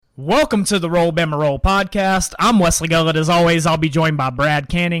Welcome to the Roll Bama Roll podcast. I'm Wesley Gullett. As always, I'll be joined by Brad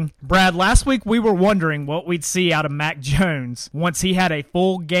Canning. Brad, last week we were wondering what we'd see out of Mac Jones once he had a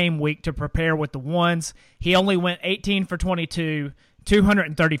full game week to prepare with the ones. He only went 18 for 22,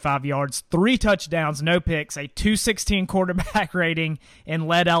 235 yards, 3 touchdowns, no picks, a 216 quarterback rating, and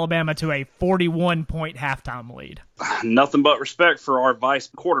led Alabama to a 41-point halftime lead. Nothing but respect for our vice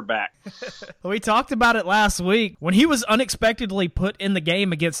quarterback. We talked about it last week. When he was unexpectedly put in the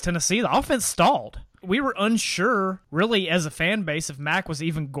game against Tennessee, the offense stalled. We were unsure, really, as a fan base, if Mac was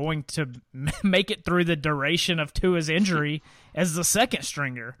even going to make it through the duration of Tua's injury as the second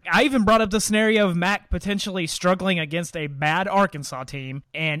stringer. I even brought up the scenario of Mac potentially struggling against a bad Arkansas team,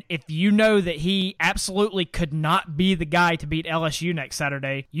 and if you know that he absolutely could not be the guy to beat LSU next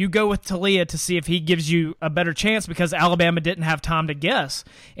Saturday, you go with Taulia to see if he gives you a better chance because Alabama didn't have time to guess.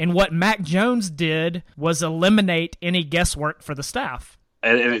 And what Mac Jones did was eliminate any guesswork for the staff.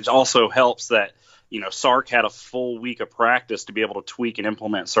 And it also helps that Sark had a full week of practice to be able to tweak and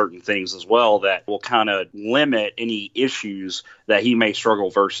implement certain things as well that will kind of limit any issues that he may struggle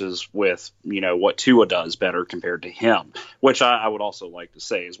versus with, what Tua does better compared to him, which I would also like to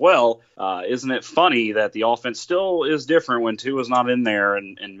say as well. Isn't it funny that the offense still is different when Tua's not in there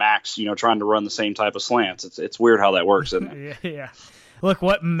and Mac's, trying to run the same type of slants? It's weird how that works, isn't it? Yeah. Look,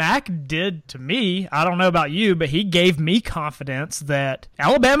 what Mac did to me, I don't know about you, but he gave me confidence that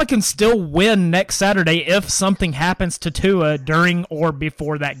Alabama can still win next Saturday if something happens to Tua during or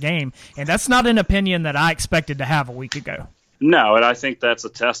before that game. And that's not an opinion that I expected to have a week ago. No, and I think that's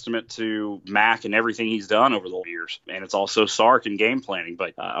a testament to Mac and everything he's done over the years. And it's also Sark and game planning.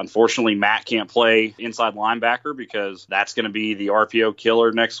 But unfortunately, Mac can't play inside linebacker because that's going to be the RPO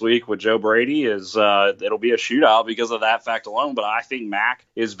killer next week with Joe Brady. It'll be a shootout because of that fact alone. But I think Mac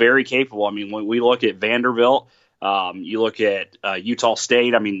is very capable. I mean, when we look at Vanderbilt, you look at Utah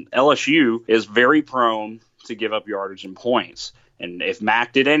State, LSU is very prone to give up yardage and points. And if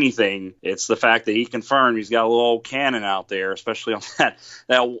Mac did anything, it's the fact that he confirmed he's got a little old cannon out there, especially on that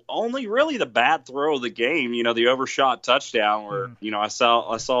only really the bad throw of the game, the overshot touchdown where, I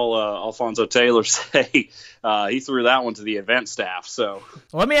saw Alfonso Taylor say he threw that one to the event staff. So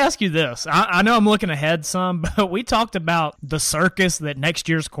let me ask you this. I know I'm looking ahead some, but we talked about the circus that next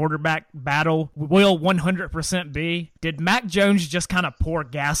year's quarterback battle will 100% be. Did Mac Jones just kind of pour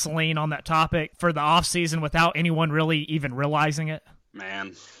gasoline on that topic for the offseason without anyone really even realizing it?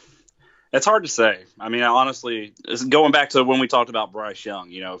 Man, it's hard to say. Honestly, going back to when we talked about Bryce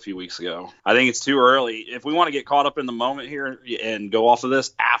Young, a few weeks ago, I think it's too early. If we want to get caught up in the moment here and go off of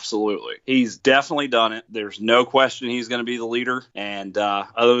this, absolutely. He's definitely done it. There's no question he's going to be the leader. And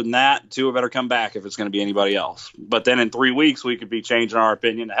other than that, Tua better come back if it's going to be anybody else. But then in 3 weeks, we could be changing our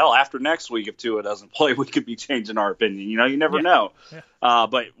opinion. Hell, after next week, if Tua doesn't play, we could be changing our opinion. You never know. Yeah.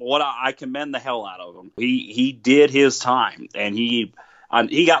 But what I commend the hell out of him. He did his time, and he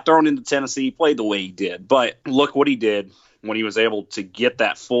got thrown into Tennessee, played the way he did. But look what he did when he was able to get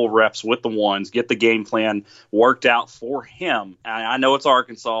that full reps with the ones, get the game plan worked out for him. I know it's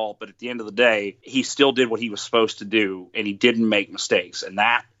Arkansas, but at the end of the day, he still did what he was supposed to do, and he didn't make mistakes. And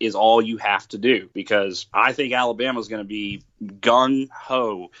that is all you have to do, because I think Alabama's going to be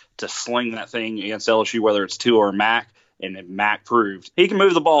gung-ho to sling that thing against LSU, whether it's Tua or Mac. And Mac proved he can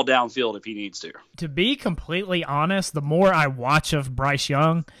move the ball downfield if he needs to. To be completely honest, the more I watch of Bryce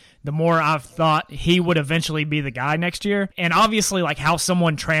Young, the more I've thought he would eventually be the guy next year. And obviously, how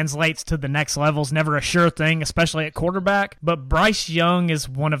someone translates to the next level is never a sure thing, especially at quarterback. But Bryce Young is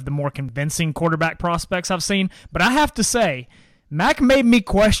one of the more convincing quarterback prospects I've seen. But I have to say, Mac made me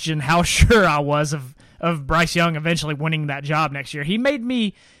question how sure I was of Bryce Young eventually winning that job next year. He made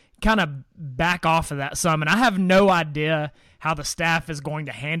me kind of back off of that some, and I have no idea how the staff is going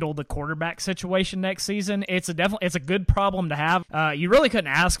to handle the quarterback situation next season. It's a good problem to have. You really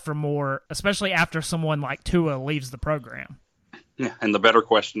couldn't ask for more, especially after someone like Tua leaves the program. Yeah, and the better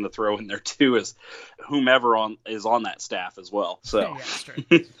question to throw in there too is whomever is on that staff as well. So yeah, that's true.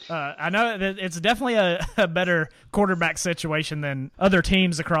 I know that it's definitely a better quarterback situation than other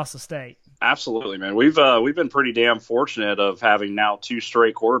teams across the state. Absolutely, man. We've been pretty damn fortunate of having now 2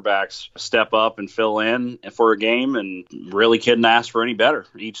 straight quarterbacks step up and fill in for a game, and really couldn't ask for any better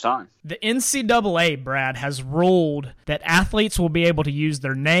each time. The NCAA, Brad, has ruled that athletes will be able to use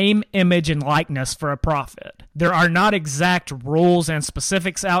their name, image, and likeness for a profit. There are not exact rules and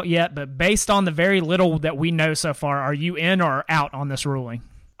specifics out yet, but based on the very little that we know so far, are you in or out on this ruling?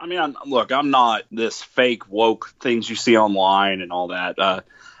 I'm not this fake woke things you see online and all that.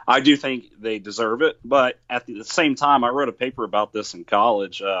 I do think they deserve it. But at the same time, I wrote a paper about this in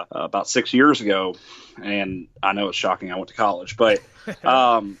college about 6 years ago. And I know it's shocking I went to college, but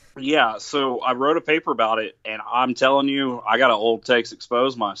yeah, so I wrote a paper about it, and I'm telling you, I got to old takes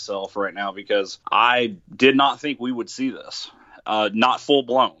expose myself right now because I did not think we would see this, not full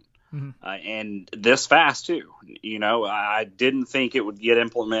blown. And this fast too. I didn't think it would get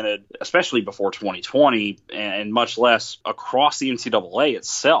implemented, especially before 2020, and much less across the NCAA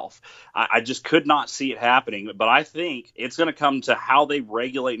itself. I just could not see it happening. But I think it's going to come to how they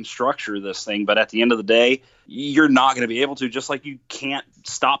regulate and structure this thing. But at the end of the day, you're not going to be able to, just like you can't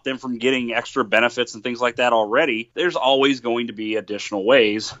stop them from getting extra benefits and things like that already. There's always going to be additional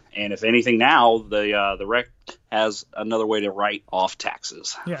ways. And if anything now, the rec has another way to write off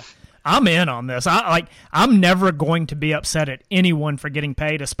taxes. Yeah. I'm in on this. I'm never going to be upset at anyone for getting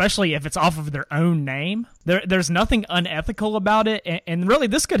paid, especially if it's off of their own name. There's nothing unethical about it, and really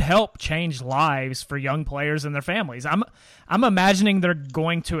this could help change lives for young players and their families. I'm imagining they're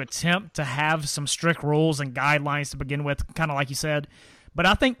going to attempt to have some strict rules and guidelines to begin with, kind of like you said, but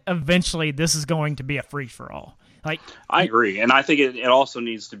I think eventually this is going to be a free-for-all. I agree, and I think it also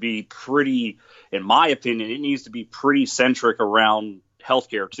needs to be pretty, in my opinion, it needs to be pretty centric around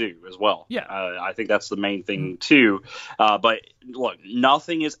healthcare too, as well. Yeah, I think that's the main thing too. But look,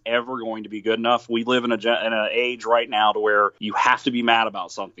 nothing is ever going to be good enough. We live in an age right now to where you have to be mad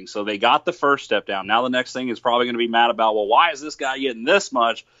about something. So they got the first step down. Now the next thing is probably going to be mad about, well, why is this guy getting this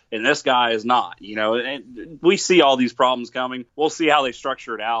much and this guy is not? And we see all these problems coming. We'll see how they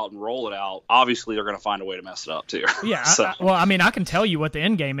structure it out and roll it out. Obviously, they're going to find a way to mess it up too. Yeah. I can tell you what the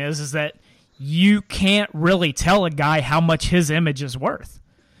end game is that you can't really tell a guy how much his image is worth.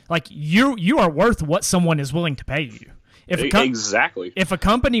 Like you are worth what someone is willing to pay you. Exactly. If a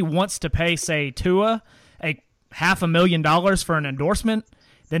company wants to pay, say, Tua $500,000 for an endorsement,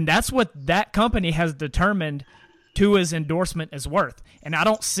 then that's what that company has determined Tua's endorsement is worth. And I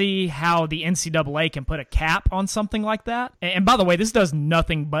don't see how the NCAA can put a cap on something like that. And by the way, this does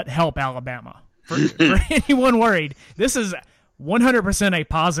nothing but help Alabama. For anyone worried, this is 100% a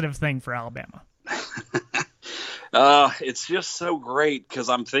positive thing for Alabama. It's just so great because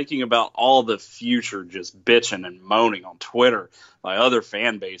I'm thinking about all the future just bitching and moaning on Twitter by other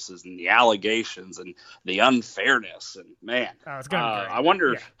fan bases and the allegations and the unfairness. And man, it's gonna be great.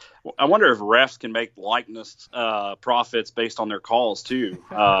 I wonder if refs can make likeness profits based on their calls too.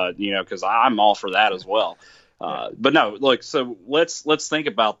 Because I'm all for that as well. But no, look, so let's think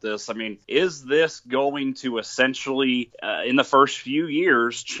about this. I mean, is this going to essentially, in the first few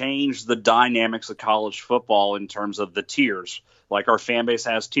years, change the dynamics of college football in terms of the tiers? Like our fan base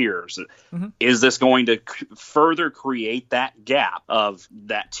has tiers. Mm-hmm. Is this going to further create that gap of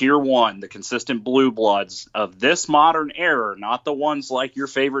that tier one, the consistent blue bloods of this modern era, not the ones like your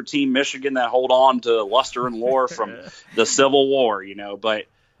favorite team, Michigan, that hold on to luster and lore from the Civil War, but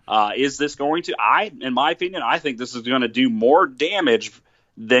is this going to, in my opinion, I think this is going to do more damage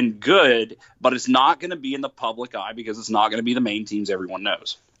than good, but it's not going to be in the public eye because it's not going to be the main teams everyone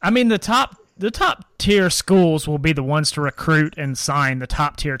knows. I mean, the top tier schools will be the ones to recruit and sign the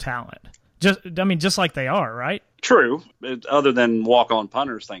top tier talent. Just like they are, right? True, other than walk-on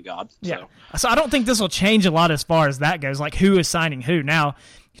punters, thank God. Yeah. So I don't think this will change a lot as far as that goes, like who is signing who. Now,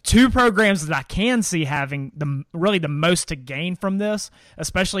 two programs that I can see having the most to gain from this,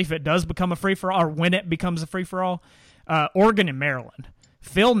 especially if it does become a free-for-all or when it becomes a free-for-all, Oregon and Maryland.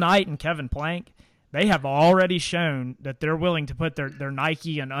 Phil Knight and Kevin Plank, they have already shown that they're willing to put their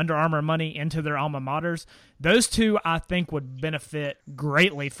Nike and Under Armour money into their alma maters. Those two, I think, would benefit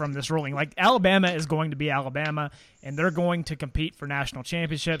greatly from this ruling. Like, Alabama is going to be Alabama, and they're going to compete for national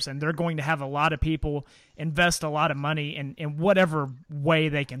championships, and they're going to have a lot of people invest a lot of money in whatever way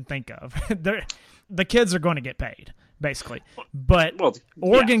they can think of. The kids are going to get paid, basically. But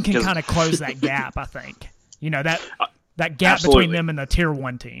Oregon can kind of close that gap, I think. That gap Absolutely. between them and the Tier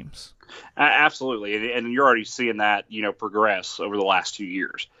 1 teams. Absolutely, and you're already seeing that progress over the last 2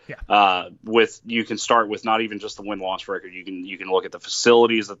 years. Yeah. You can start with not even just the win-loss record. You can look at the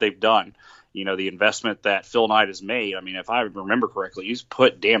facilities that they've done. The investment that Phil Knight has made. I mean, if I remember correctly, he's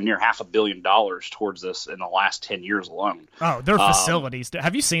put damn near $500 million towards this in the last 10 years alone. Oh, their facilities.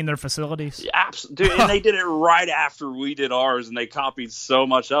 Have you seen their facilities? Absolutely, and they did it right after we did ours, and they copied so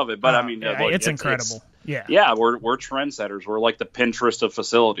much of it. But it's incredible. Yeah, we're trendsetters. We're like the Pinterest of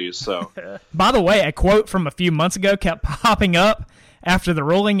facilities. So, by the way, a quote from a few months ago kept popping up after the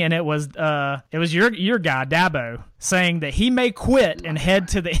ruling, and it was your guy Dabo saying that he may quit and head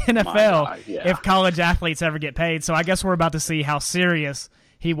to the NFL if college athletes ever get paid. So I guess we're about to see how serious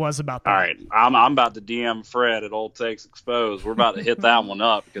he was about that. All right, I'm about to DM Fred at Old Takes Exposed. We're about to hit that one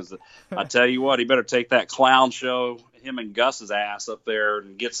up because I tell you what, he better take that clown show, him and Gus's ass up there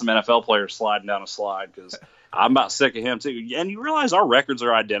and get some NFL players sliding down a slide because I'm about sick of him too. And you realize our records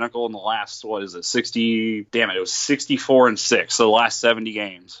are identical in the last, what is it, 60? Damn it, it was 64-6. So the last 70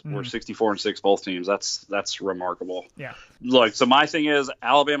 games were 64-6 both teams. That's remarkable. Yeah. Look, so my thing is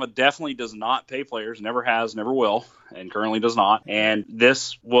Alabama definitely does not pay players, never has, never will, and currently does not. And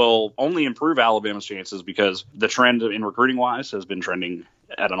this will only improve Alabama's chances because the trend in recruiting wise has been trending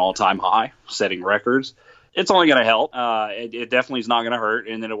at an all-time high, setting records. It's only going to help. It definitely is not going to hurt,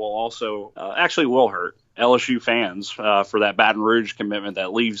 and then it will also actually will hurt LSU fans for that Baton Rouge commitment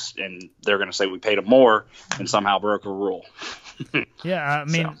that leaves, and they're going to say we paid them more and somehow broke a rule. Yeah, I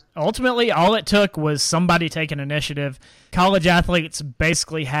mean, ultimately, all it took was somebody taking initiative. College athletes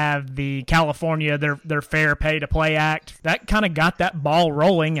basically have the California, their Fair Pay to Play Act. That kind of got that ball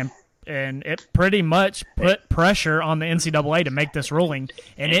rolling, and it pretty much put pressure on the NCAA to make this ruling.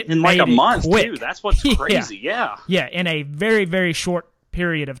 And it in like made a month, quick. too. That's what's crazy, yeah. Yeah, in a very, very short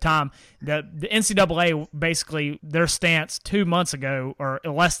period of time. The NCAA, basically, their stance 2 months ago, or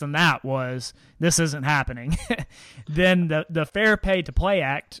less than that, was this isn't happening. Then the Fair Pay to Play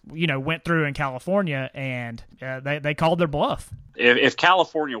Act, went through in California, and they called their bluff. If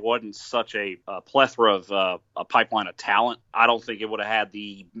California wasn't such a plethora of a pipeline of talent, I don't think it would have had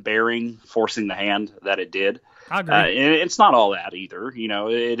the bearing forcing the hand that it did. I agree. It's not all that either.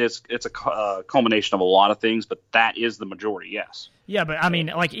 It's a culmination of a lot of things, but that is the majority, yes. Yeah, but I mean,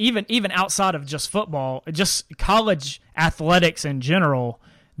 like even outside of just football, just college athletics in general,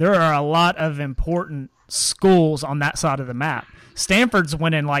 there are a lot of important schools on that side of the map. Stanford's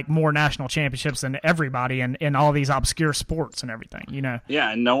winning like more national championships than everybody in all these obscure sports and everything,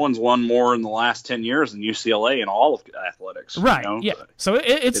 Yeah, and no one's won more in the last 10 years than UCLA in all of athletics. Right, yeah. So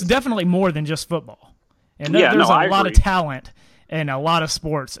it's definitely more than just football. And there's I a lot agree. of talent and a lot of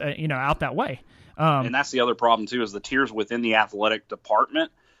sports, out that way. And that's the other problem, too, is the tiers within the athletic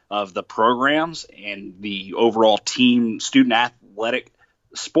department of the programs and the overall team student athletic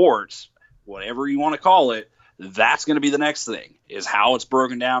sports, whatever you want to call it, that's going to be the next thing, is how it's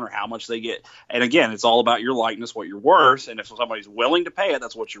broken down or how much they get. And again, it's all about your likeness, what you're worth. And if somebody's willing to pay it,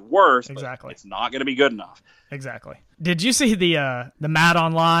 that's what you're worth. Exactly. But it's not going to be good enough. Exactly. Did you see the Matt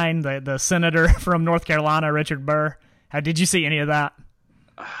Online, the senator from North Carolina, Richard Burr? Did you see any of that?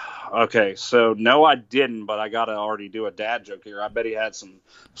 Okay, so no, I didn't, but I got to already do a dad joke here. I bet he had some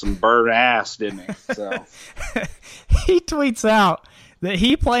bird ass, didn't he? So he tweets out that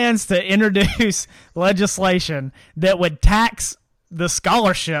he plans to introduce legislation that would tax the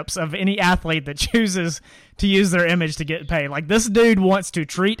scholarships of any athlete that chooses to use their image to get paid. Like, this dude wants to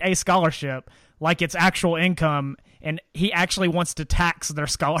treat a scholarship like it's actual income, and he actually wants to tax their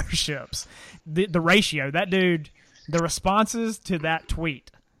scholarships. The ratio, that dude, the responses to that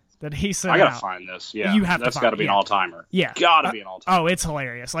tweet that he sent out. I gotta find this. Yeah, you have that's to got to be an all-timer. Yeah, gotta be an all-timer. Oh, it's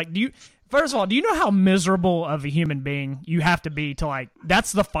hilarious. Like, first of all, do you know how miserable of a human being you have to be to, like,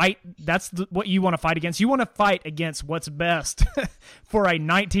 that's the fight, what you want to fight against? You want to fight against what's best for a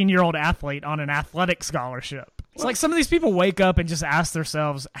 19-year-old athlete on an athletic scholarship. It's like some of these people wake up and just ask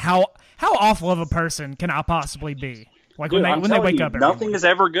themselves, how awful of a person can I possibly be? Like, Dude, when they wake up every nothing morning. is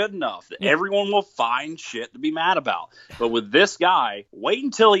ever good enough. Yeah. Everyone will find shit to be mad about. But with this guy, wait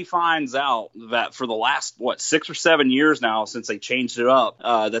until he finds out that for the last, 6 or 7 years now since they changed it up,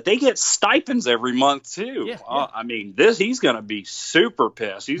 that they get stipends every month too. Yeah. I mean, he's going to be super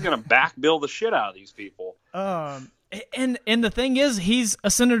pissed. He's going to back bill the shit out of these people. And the thing is, he's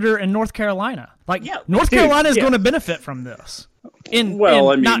a senator in North Carolina. Like, Yeah, North dude, Carolina is yeah. going to benefit from this. Not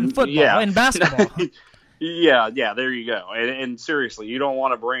in football, in basketball. Yeah, there you go. And seriously, you don't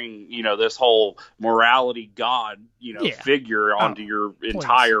want to bring, this whole morality god, figure onto your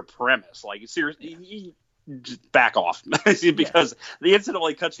entire premise. Like, seriously, just back off because the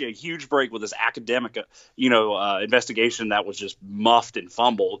NCAA cuts you a huge break with this academic, investigation that was just muffed and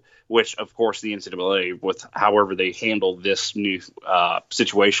fumbled, which, of course, the NCAA, with however they handle this new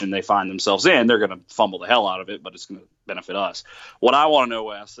situation they find themselves in, they're going to fumble the hell out of it, but it's going to benefit us. What I want to know,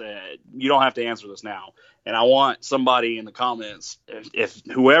 Wes, you don't have to answer this now, and I want somebody in the comments, if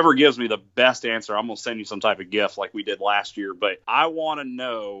whoever gives me the best answer, I'm going to send you some type of gift like we did last year, but I want to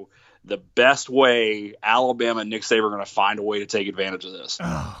know the best way Alabama and Nick Saban are going to find a way to take advantage of this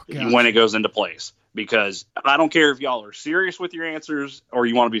when it goes into place. Because I don't care if y'all are serious with your answers or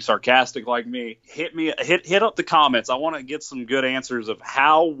you want to be sarcastic like me. Hit up the comments. I want to get some good answers of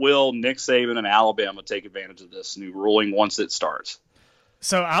how will Nick Saban and Alabama take advantage of this new ruling once it starts.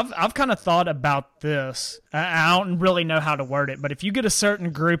 So I've kind of thought about this. I don't really know how to word it, but if you get a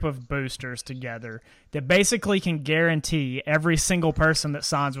certain group of boosters together that basically can guarantee every single person that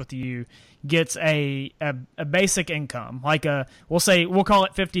signs with you gets a basic income, like we'll call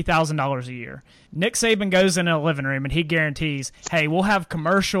it $50,000 a year. Nick Saban goes in a living room and he guarantees, hey, we'll have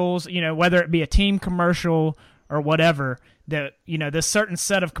commercials, whether it be a team commercial or whatever, that this certain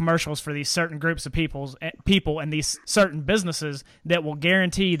set of commercials for these certain groups of people and these certain businesses that will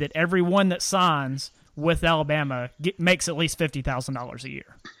guarantee that everyone that signs with Alabama makes at least $50,000 a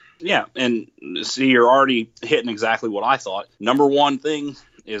year. Yeah, and see, you're already hitting exactly what I thought. Number one thing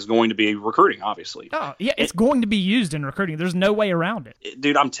is going to be recruiting, obviously. Oh, yeah, it's going to be used in recruiting. There's no way around it.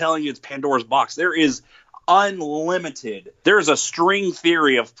 Dude, I'm telling you, it's Pandora's box. There is unlimited. There's a string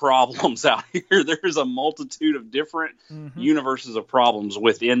theory of problems out here. There's a multitude of different universes of problems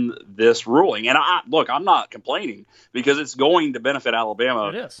within this ruling. And I'm not complaining because it's going to benefit Alabama.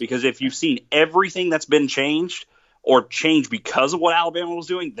 It is. Because if you've seen everything that's been changed or changed because of what Alabama was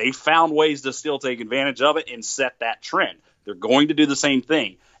doing, they found ways to still take advantage of it and set that trend. They're going to do the same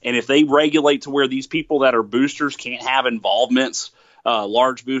thing. And if they regulate to where these people that are boosters can't have involvements,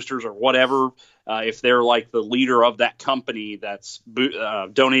 large boosters or whatever, if they're like the leader of that company that's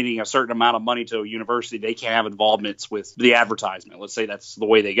donating a certain amount of money to a university, they can't have involvements with the advertisement. Let's say that's the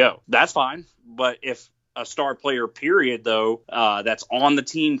way they go. That's fine. But if a star player, period, though, that's on the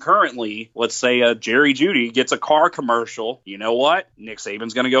team currently, let's say Jerry Jeudy gets a car commercial, you know what? Nick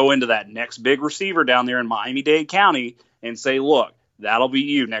Saban's going to go into that next big receiver down there in Miami-Dade County and say, look, that'll be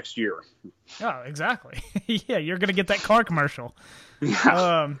you next year. Oh, exactly. Yeah, you're going to get that car commercial.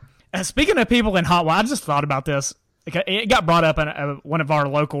 Speaking of people in hot water, I just thought about this. It got brought up in one of our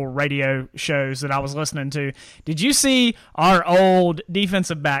local radio shows that I was listening to. Did you see our old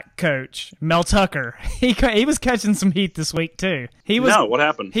defensive back coach, Mel Tucker? He was catching some heat this week, too. No, what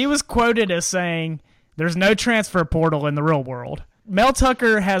happened? He was quoted as saying, there's no transfer portal in the real world. Mel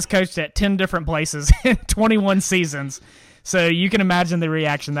Tucker has coached at 10 different places in 21 seasons, so you can imagine the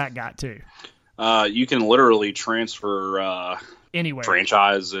reaction that got, too. You can literally transfer anywhere.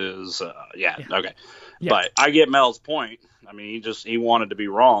 Franchises. Yeah, okay. Yeah. But I get Mel's point. I mean, he wanted to be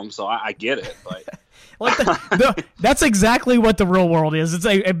wrong, so I get it. But that's exactly what the real world is. It's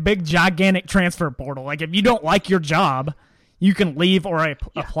a big, gigantic transfer portal. Like, if you don't like your job, you can leave or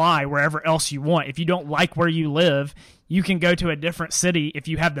apply wherever else you want. If you don't like where you live, you can go to a different city if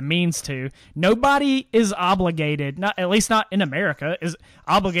you have the means to. Nobody is obligated, at least not in America, is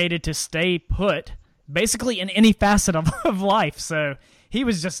obligated to stay put basically in any facet of life. So he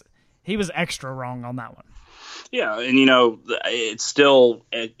was extra wrong on that one. Yeah, and it's still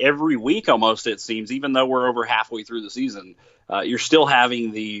every week almost, it seems, even though we're over halfway through the season, you're still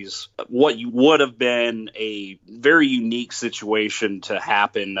having these, what you would have been a very unique situation to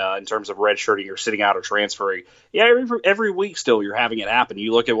happen in terms of redshirting or sitting out or transferring. Yeah, every week still you're having it happen.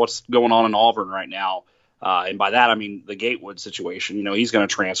 You look at what's going on in Auburn right now, and by that I mean the Gatewood situation. He's going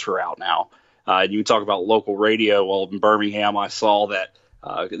to transfer out now. You talk about local radio. Well, in Birmingham, I saw that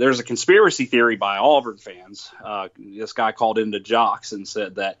there's a conspiracy theory by Auburn fans. This guy called into Jocks and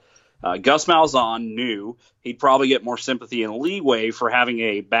said that Gus Malzahn knew he'd probably get more sympathy and leeway for having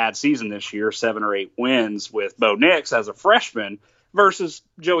a bad season this year, 7 or 8 wins with Bo Nix as a freshman versus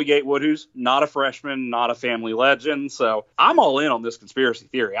Joey Gatewood, who's not a freshman, not a family legend. So I'm all in on this conspiracy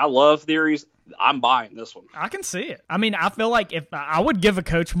theory. I love theories. I'm buying this one. I can see it. I mean, I feel like if I would give a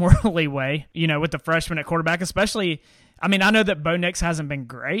coach more leeway, with the freshman at quarterback, especially. I mean, I know that Bo Nix hasn't been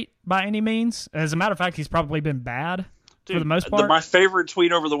great by any means. As a matter of fact, he's probably been bad. Dude, for the most part. My favorite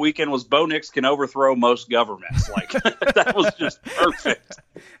tweet over the weekend was Bo Nix can overthrow most governments. That was just perfect.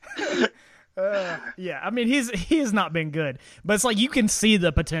 Yeah, I mean, he has not been good, but it's like you can see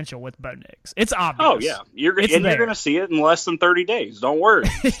the potential with Bo Nix. It's obvious. Oh yeah, you're going to see it in less than 30 days. Don't worry,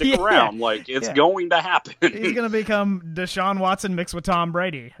 stick around. It's going to happen. He's going to become Deshaun Watson mixed with Tom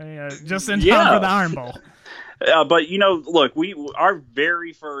Brady, just in time for the Iron Bowl. But look, our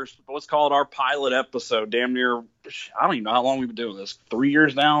very first, let's call it our pilot episode, damn near, I don't even know how long we've been doing this, 3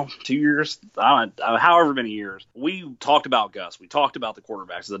 years now, 2 years, however many years. We talked about Gus, we talked about the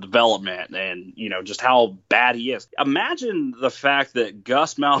quarterbacks, the development, and just how bad he is. Imagine the fact that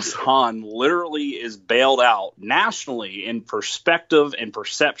Gus Malzahn literally is bailed out nationally in perspective and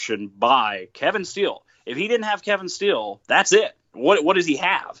perception by Kevin Steele. If he didn't have Kevin Steele, that's it. What does he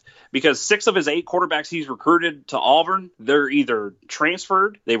have? Because 6 of his 8 quarterbacks he's recruited to Auburn, they're either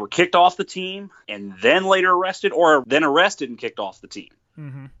transferred, they were kicked off the team, and then later arrested, or then arrested and kicked off the team.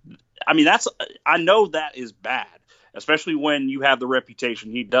 Mm-hmm. I mean, I know that is bad. especially when you have the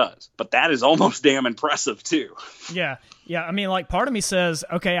reputation he does. But that is almost damn impressive, too. Yeah. Yeah, I mean, like, part of me says,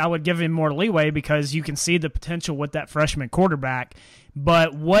 okay, I would give him more leeway because you can see the potential with that freshman quarterback.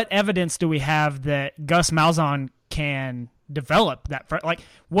 But what evidence do we have that Gus Malzahn can develop that? Like,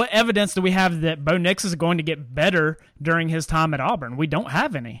 what evidence do we have that Bo Nix is going to get better during his time at Auburn? We don't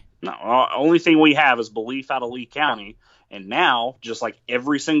have any. No, only thing we have is belief out of Lee County. And now, just like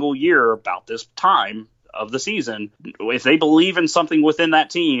every single year about this time of the season, if they believe in something within that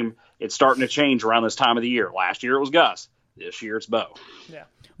team, it's starting to change around this time of the year. Last year it was Gus. This year it's Bo. Yeah.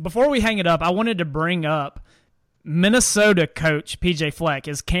 Before we hang it up, I wanted to bring up Minnesota coach PJ Fleck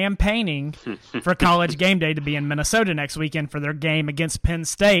is campaigning for College Game Day to be in Minnesota next weekend for their game against Penn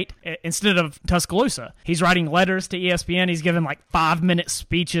State instead of Tuscaloosa. He's writing letters to ESPN. He's giving like 5-minute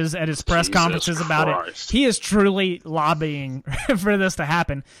speeches at his press conferences about it. He is truly lobbying for this to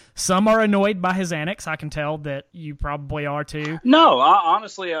happen. Some are annoyed by his antics. I can tell that you probably are too. No,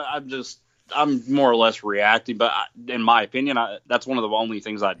 honestly, I'm more or less reacting, but in my opinion, that's one of the only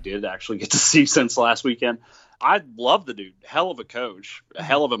things I did actually get to see since last weekend. I love the dude. Hell of a coach, a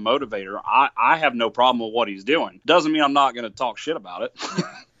hell of a motivator. I have no problem with what he's doing. Doesn't mean I'm not going to talk shit about it.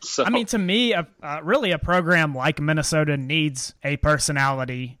 So. I mean, to me, really a program like Minnesota needs a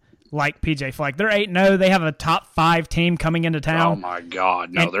personality like PJ Fleck. They're 8-0. They have a top 5 team coming into town. Oh my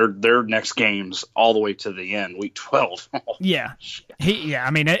God, no! Their next game's all the way to the end, week 12. Yeah,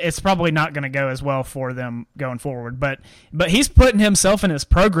 I mean, it's probably not going to go as well for them going forward. But he's putting himself and his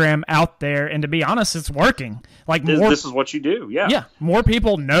program out there, and to be honest, it's working. Like this is what you do. Yeah. More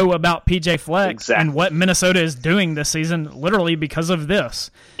people know about PJ Fleck and what Minnesota is doing this season, literally because of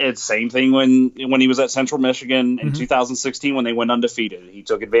this. It's same thing when he was at Central Michigan in 2016 when they went undefeated. He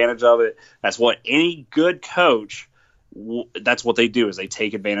took advantage of it. That's what any good coach, that's what they do, is they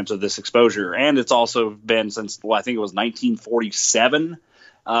take advantage of this exposure. And it's also been since, I think it was 1947,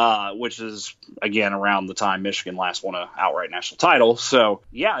 which is, again, around the time Michigan last won an outright national title. So,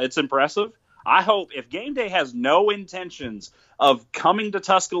 yeah, it's impressive. I hope if Game Day has no intentions of coming to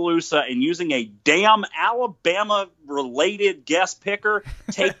Tuscaloosa and using a damn Alabama-related guest picker,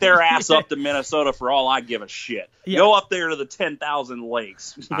 take their ass up to Minnesota for all I give a shit. Yeah. Go up there to the 10,000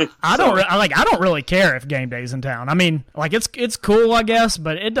 lakes. I don't really care if Game Day's in town. I mean, like it's cool, I guess,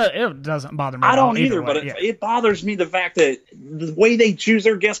 but it doesn't bother me. I don't either, but it bothers me the fact that the way they choose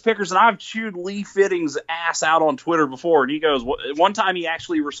their guest pickers, and I've chewed Lee Fitting's ass out on Twitter before, and he goes, one time he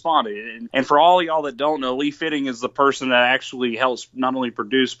actually responded, and for all y'all that don't know, Lee Fitting is the person that actually helps not only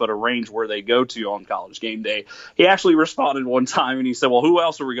produce but arrange where they go to on College Game Day. He actually responded one time and he said, well, who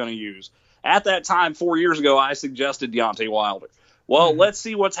else are we going to use? At that time, 4 years ago, I suggested Deontay Wilder. Well, let's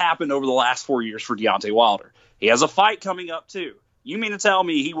see what's happened over the last 4 years for Deontay Wilder. He has a fight coming up too. You mean to tell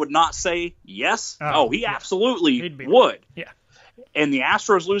me he would not say yes? He absolutely would. Yeah. And the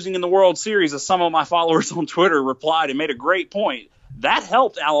Astros losing in the World Series, as some of my followers on Twitter replied and made a great point, that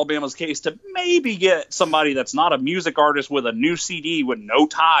helped Alabama's case to maybe get somebody that's not a music artist with a new CD with no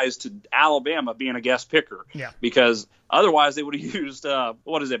ties to Alabama being a guest picker. Yeah. Because otherwise they would have used, Alex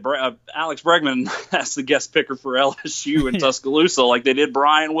Bregman as the guest picker for LSU in Tuscaloosa like they did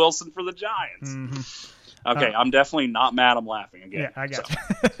Brian Wilson for the Giants. Mm-hmm. Okay, I'm definitely not mad. I'm laughing again. Yeah, I got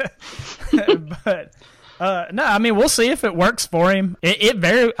you. But, no, I mean, we'll see if it works for him.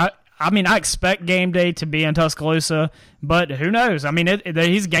 I expect Game Day to be in Tuscaloosa, but who knows? I mean,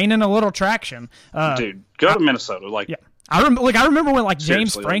 he's gaining a little traction. Dude, go to Minnesota. I remember when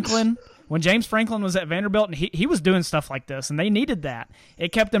James Franklin was at Vanderbilt, and he was doing stuff like this, and they needed that.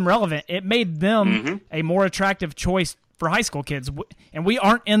 It kept them relevant. It made them a more attractive choice for high school kids, and we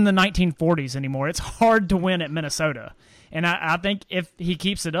aren't in the 1940s anymore. It's hard to win at Minnesota. And I think if he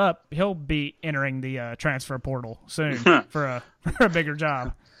keeps it up, he'll be entering the transfer portal soon for a bigger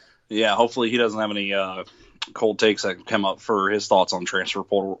job. Yeah, hopefully he doesn't have any cold takes that come up for his thoughts on transfer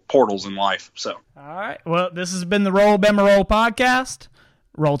portals in life. So, all right. Well, this has been the Roll Bama Roll podcast.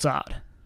 Roll Tide.